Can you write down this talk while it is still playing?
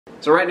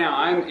So right now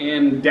I'm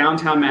in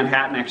downtown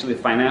Manhattan, actually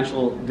the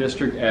financial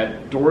district,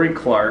 at Dory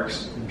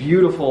Clark's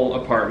beautiful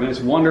apartment. It's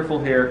wonderful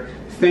here.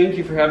 Thank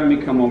you for having me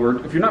come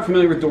over. If you're not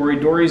familiar with Dory,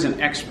 Dory's an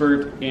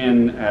expert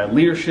in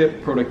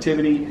leadership,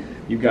 productivity.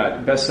 You've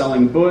got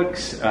best-selling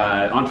books,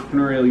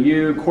 Entrepreneurial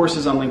You,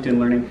 courses on LinkedIn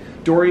Learning.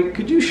 Dory,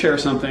 could you share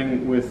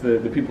something with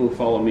the people who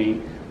follow me,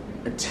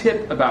 a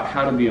tip about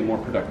how to be a more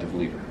productive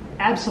leader?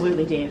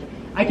 Absolutely, Dave.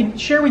 I can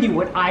share with you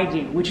what I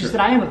do, which is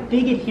that I am a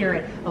big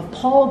adherent of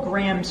Paul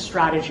Graham's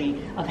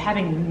strategy of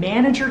having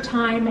manager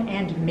time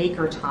and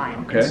maker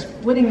time, and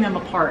splitting them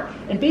apart.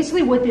 And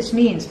basically what this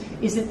means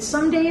is that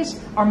some days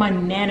are my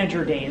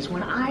manager days,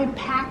 when I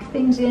pack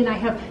things in. I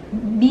have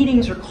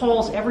meetings or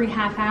calls every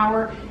half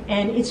hour,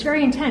 and it's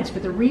very intense.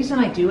 But the reason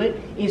I do it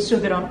is so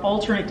that on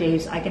alternate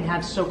days I can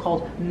have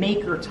so-called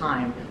maker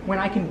time, when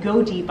I can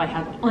go deep. I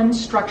have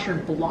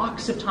unstructured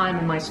blocks of time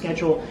in my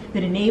schedule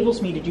that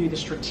enables me to do the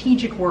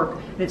strategic work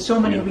that so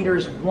many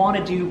leaders want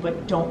to do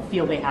but don't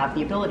feel they have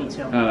the ability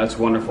to. That's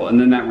wonderful. And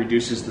then that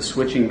reduces the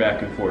switching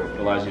back and forth. It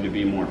allows you to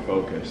be more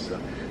focused.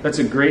 So that's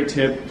a great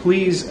tip.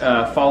 Please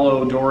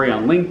follow Dory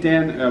on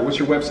LinkedIn. What's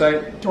your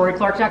website?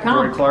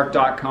 DoryClark.com.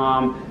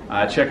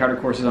 DoryClark.com. Check out her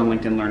courses on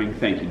LinkedIn Learning.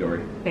 Thank you,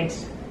 Dory.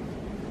 Thanks.